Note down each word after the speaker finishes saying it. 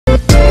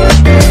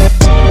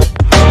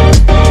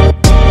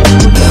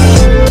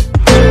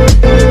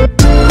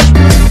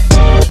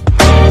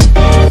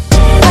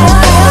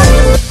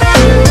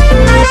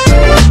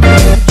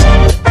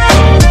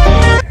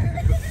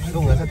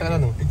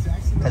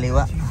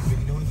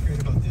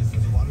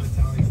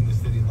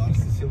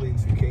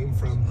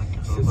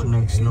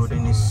Nag-snow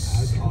din is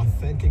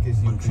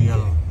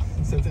Montreal.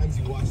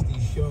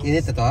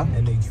 Init ito ah?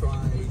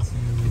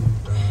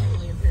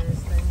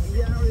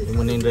 Yung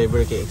muna yung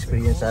driver kay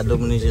experienceado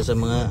mo siya sa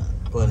mga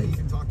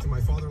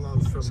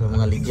sa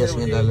mga ligyas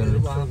nga dalan.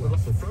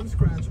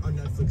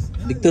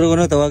 Victor ko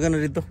na, tawagan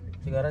na dito.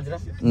 Si garage na?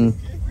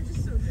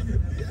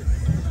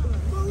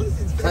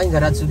 Saan yung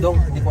garage Sudong?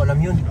 Hindi ko alam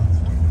yun.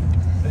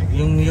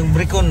 Yung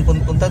Bricon,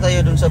 punta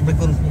tayo dun sa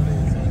Bricon.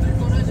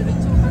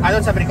 Ah,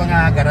 dun sa Bricon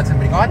nga garage sa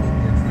Bricon?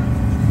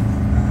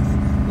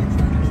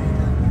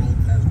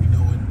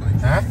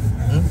 Ha?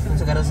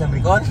 Sa garage sa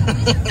Bricon?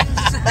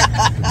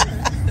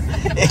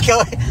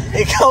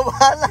 Ikaw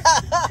bahala.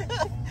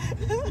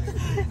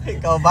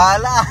 Ikaw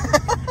bahala.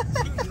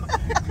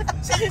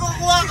 Saan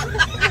kukuha ka?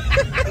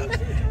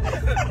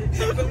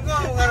 Saan kukuha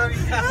ka?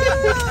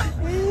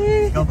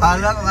 Ikaw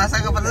bahala, kumasa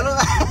ka pa tulong.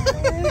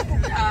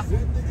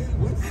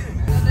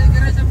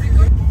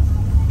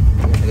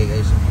 Okay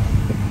guys,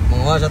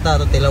 mga sa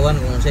tato tilawan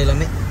kung sa'yo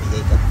lami.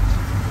 Bigay ka.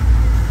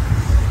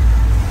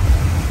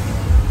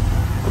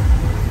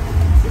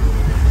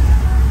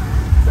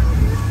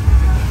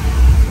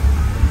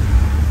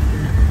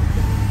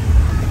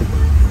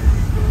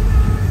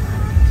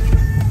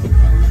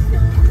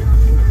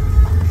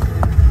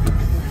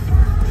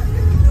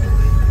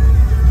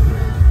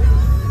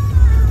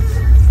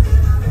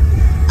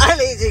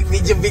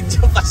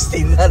 Video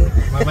pastinan.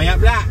 Mamaya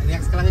bla,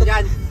 next ka lang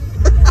dyan.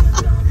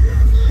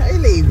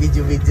 Ay, lay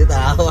video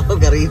tao.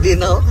 Garidi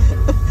no.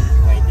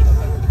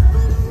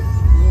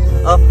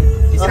 Oh,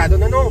 isado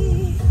na no.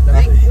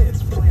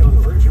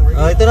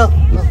 Oh, ito no.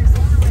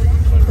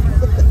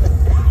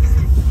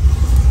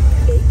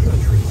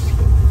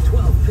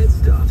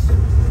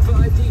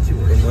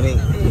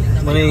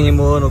 Muning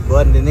mo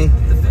nukuan din eh.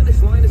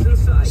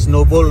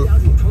 Snowball.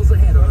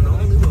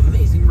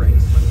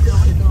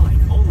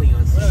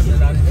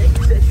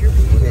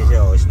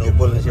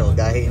 Snowball na siya,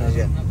 gahi na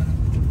siya.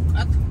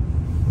 At?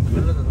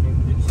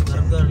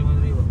 Gargar, 5,000.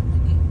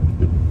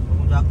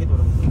 Kung jacket,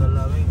 walang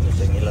dalawin.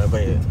 Kasi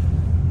ngilabay eh.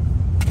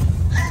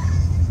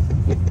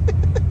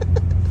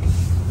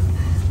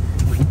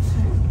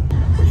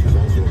 She's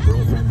also a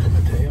girlfriend to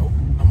Mateo,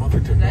 a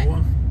mother to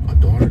Noah, a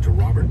daughter to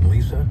Robert and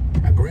Lisa,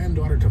 a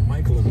granddaughter to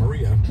Michael and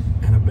Maria,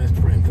 and a best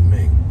friend to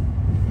Ming.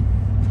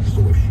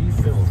 So if she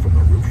fell from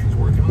the roof she's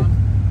working on,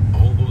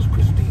 all those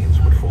Christines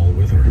would fall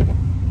with her.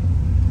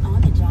 On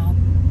the job,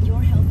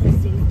 your health and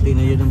safety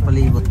Tingnan yun ang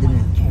palibot din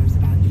eh. cares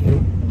about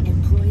you.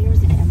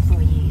 Employers and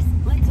employees,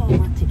 let's all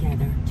work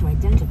together to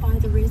identify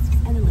the risks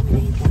and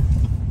eliminate them.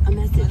 A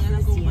message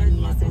from the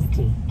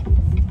CNESST.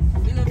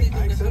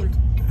 Accent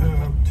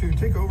to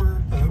take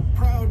over,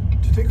 proud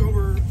to take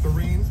over the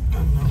reins. No,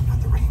 not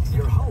the reins.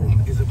 Your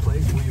home is a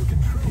place where you can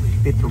truly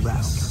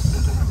Petrobras.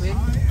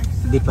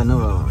 Di pa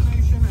no.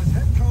 as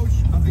head coach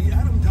of the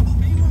Adam Double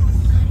B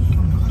Moose.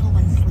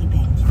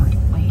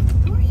 Wait,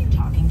 who are you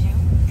talking to?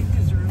 It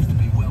deserves to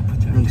be well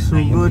protected.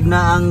 Nagsugod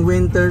na ang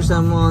winter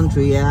sa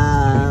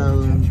Montreal.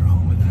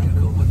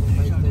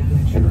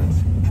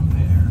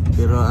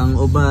 Pero ang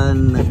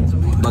uban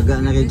baga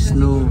na kay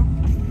snow.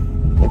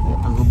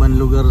 Ang uban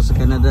lugar sa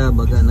Canada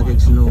baga na kay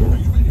snow.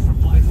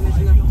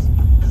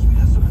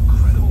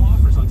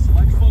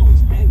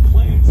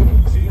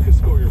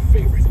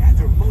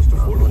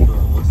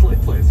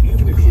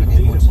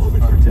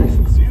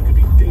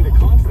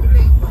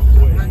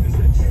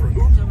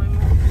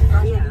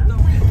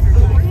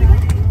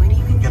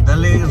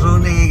 Kadali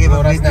running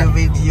kay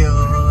video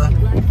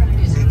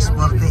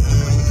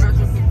 648.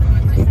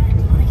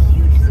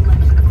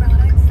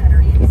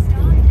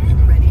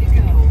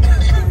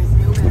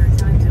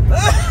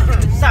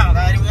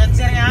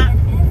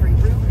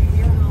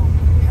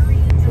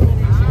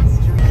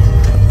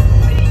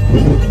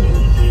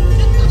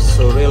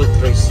 Surreal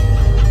Trace.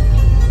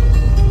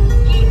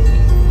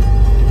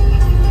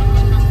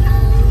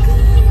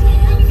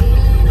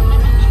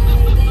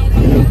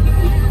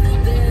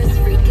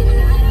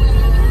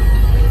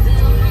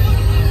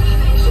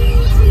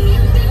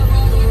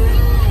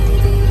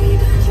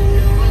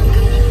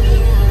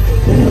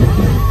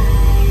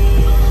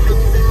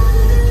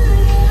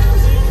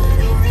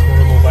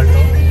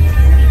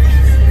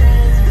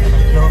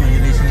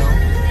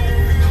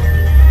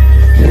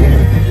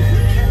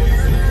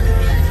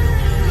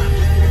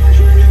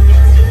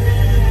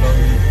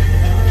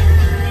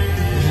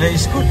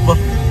 Scoot ba?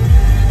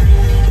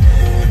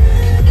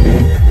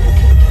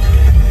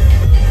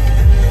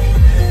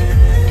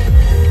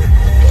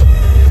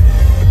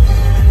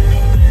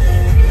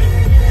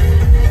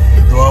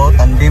 Wow,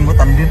 tandem mo,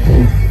 tandem.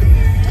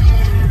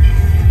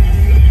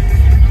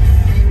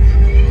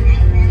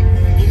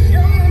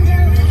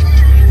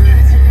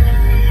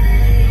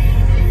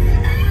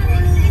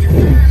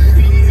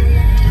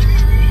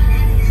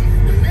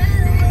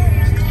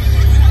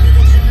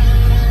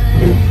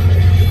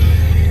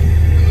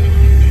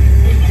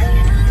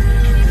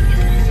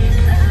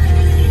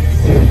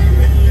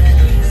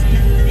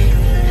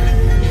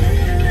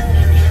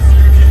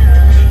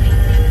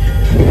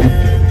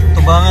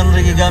 Tubangan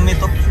rin gamit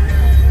to.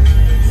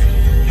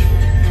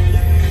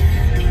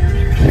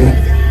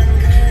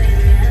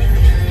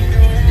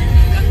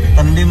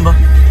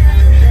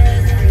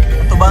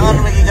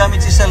 tubangan na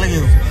nagigamit si Salagyo.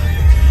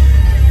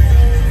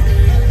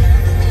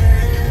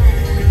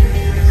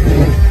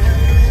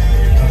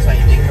 Sa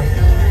ining no.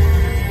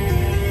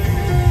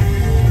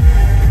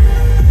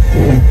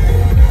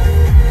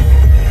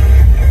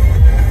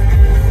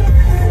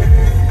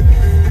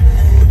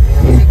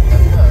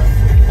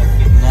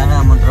 Nga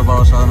na, mo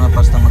trabaho sa ano,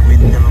 basta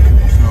mag-winter,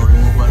 snow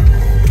removal.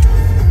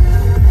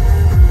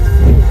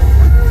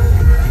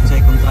 Say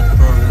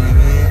contractor,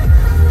 ganyan.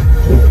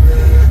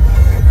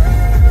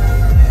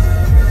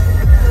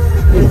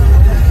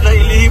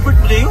 Hibert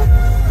ba yun?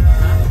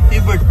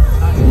 Hibert.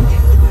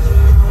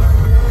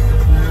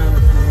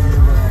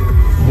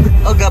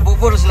 Oh, gabo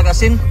po, sila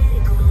kasin.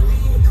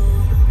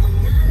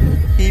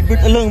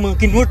 Hibert, alang, mga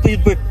kinwort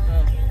Hibert.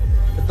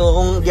 Ito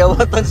akong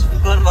gawatan sa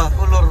kuwan ba?